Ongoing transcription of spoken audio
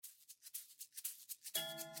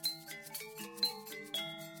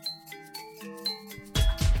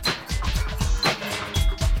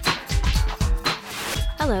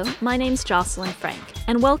Hello, my name's Jocelyn Frank,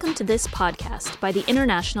 and welcome to this podcast by the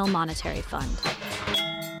International Monetary Fund.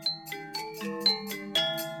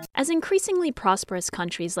 As increasingly prosperous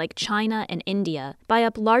countries like China and India buy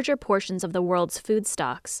up larger portions of the world's food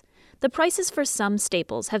stocks, the prices for some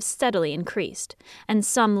staples have steadily increased, and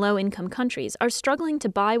some low-income countries are struggling to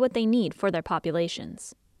buy what they need for their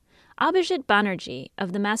populations. Abhijit Banerjee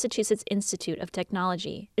of the Massachusetts Institute of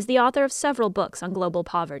Technology is the author of several books on global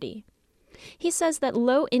poverty. He says that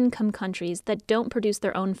low-income countries that don't produce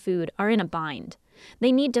their own food are in a bind.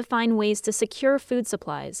 They need to find ways to secure food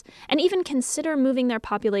supplies and even consider moving their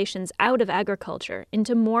populations out of agriculture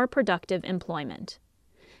into more productive employment.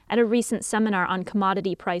 At a recent seminar on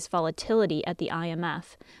commodity price volatility at the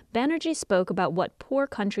IMF, Banerjee spoke about what poor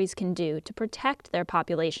countries can do to protect their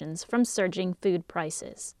populations from surging food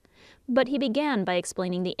prices. But he began by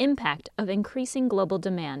explaining the impact of increasing global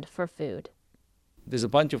demand for food. There's a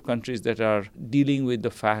bunch of countries that are dealing with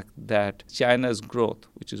the fact that China's growth,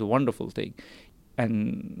 which is a wonderful thing,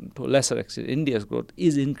 and to a lesser extent India's growth,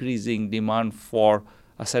 is increasing demand for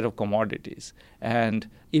a set of commodities. And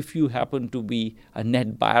if you happen to be a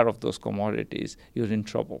net buyer of those commodities, you're in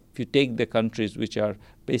trouble. If you take the countries which are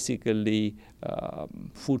basically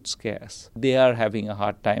food scarce, they are having a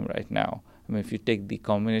hard time right now. I mean, if you take the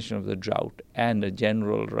combination of the drought and a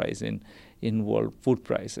general rise in world food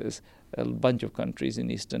prices, a bunch of countries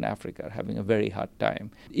in Eastern Africa are having a very hard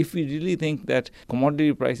time. If we really think that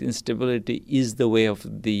commodity price instability is the way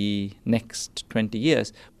of the next 20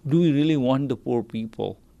 years, do we really want the poor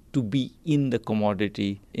people to be in the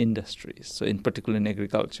commodity industries, so in particular in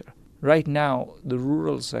agriculture? Right now, the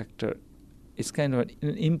rural sector is kind of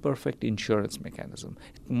an imperfect insurance mechanism.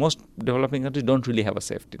 Most developing countries don't really have a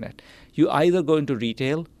safety net. You either go into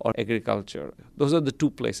retail or agriculture. Those are the two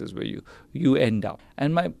places where you end up.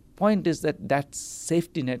 And my point is that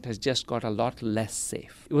safety net has just got a lot less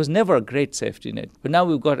safe. It was never a great safety net, but now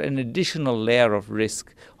we've got an additional layer of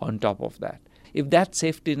risk on top of that. If that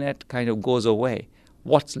safety net kind of goes away,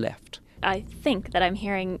 what's left? I think that I'm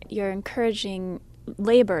hearing you're encouraging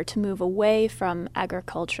labor to move away from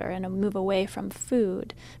agriculture and move away from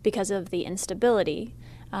food because of the instability,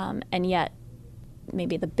 and yet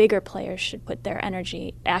maybe the bigger players should put their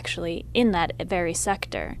energy actually in that very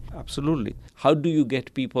sector. Absolutely. How do you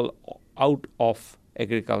get people out of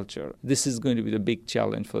agriculture? This is going to be the big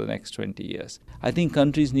challenge for the next 20 years. I think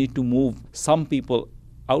countries need to move some people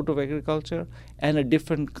out of agriculture and a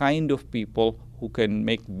different kind of people who can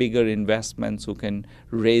make bigger investments, who can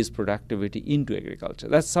raise productivity into agriculture.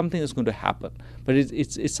 That's something that's going to happen. But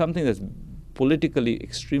it's something that's politically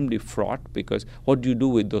extremely fraught, because what do you do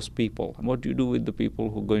with those people? And what do you do with the people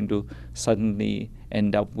who are going to suddenly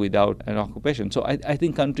end up without an occupation? So I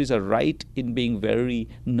think countries are right in being very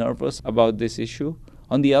nervous about this issue.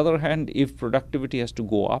 On the other hand, if productivity has to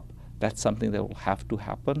go up, that's something that will have to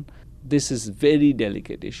happen. This is a very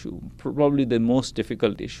delicate issue, probably the most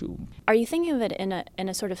difficult issue. Are you thinking of it in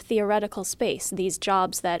a sort of theoretical space, these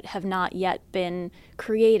jobs that have not yet been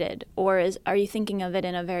created? Or are you thinking of it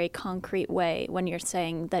in a very concrete way when you're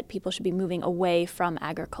saying that people should be moving away from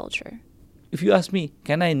agriculture? If you ask me,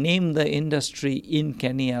 can I name the industry in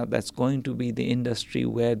Kenya that's going to be the industry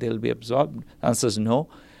where they'll be absorbed? The answer is no.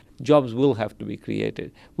 Jobs will have to be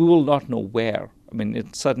created. We will not know where. I mean,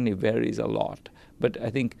 it certainly varies a lot. But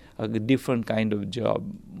I think a different kind of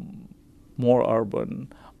job, more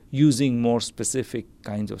urban, using more specific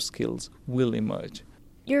kinds of skills will emerge.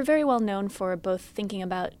 You're very well known for both thinking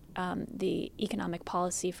about the economic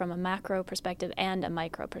policy from a macro perspective and a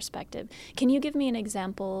micro perspective. Can you give me an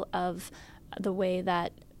example of the way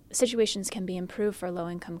that situations can be improved for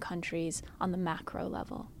low-income countries on the macro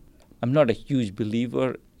level? I'm not a huge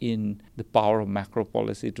believer in the power of macro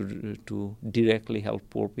policy to directly help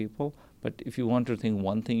poor people. But if you want to think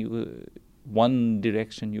one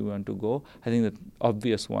direction you want to go, I think the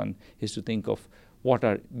obvious one is to think of what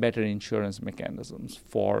are better insurance mechanisms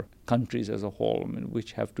for countries as a whole,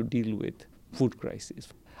 which have to deal with food crises.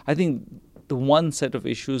 I think the one set of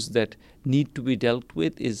issues that need to be dealt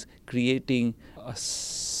with is creating a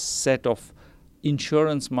set of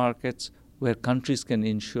insurance markets where countries can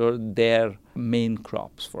insure their main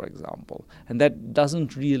crops, for example. And that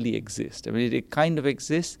doesn't really exist. I mean, it kind of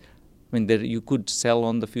exists. I mean, you could sell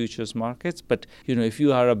on the futures markets, but if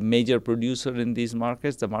you are a major producer in these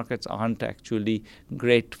markets, the markets aren't actually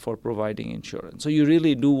great for providing insurance. So you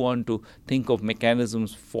really do want to think of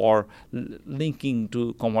mechanisms for linking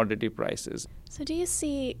to commodity prices. So do you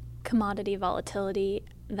see commodity volatility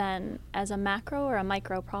then as a macro or a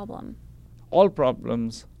micro problem? All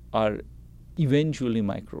problems are eventually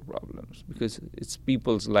micro problems, because it's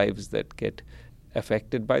people's lives that get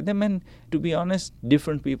affected by them. And to be honest,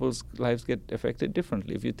 different people's lives get affected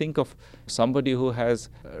differently. If you think of somebody who has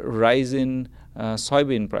a rise in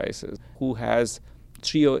soybean prices, who has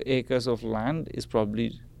 3 acres of land, is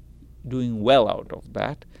probably doing well out of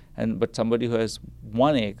that. But somebody who has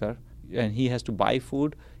 1 acre and he has to buy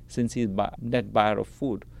food, since he's net buyer of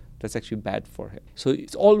food, that's actually bad for him. So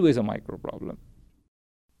it's always a micro problem.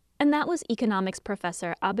 And that was economics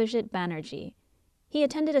professor Abhijit Banerjee. He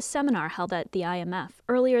attended a seminar held at the IMF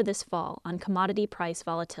earlier this fall on commodity price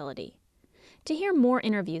volatility. To hear more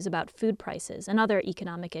interviews about food prices and other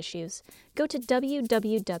economic issues, go to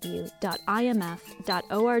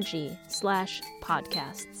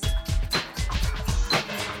www.imf.org/podcasts.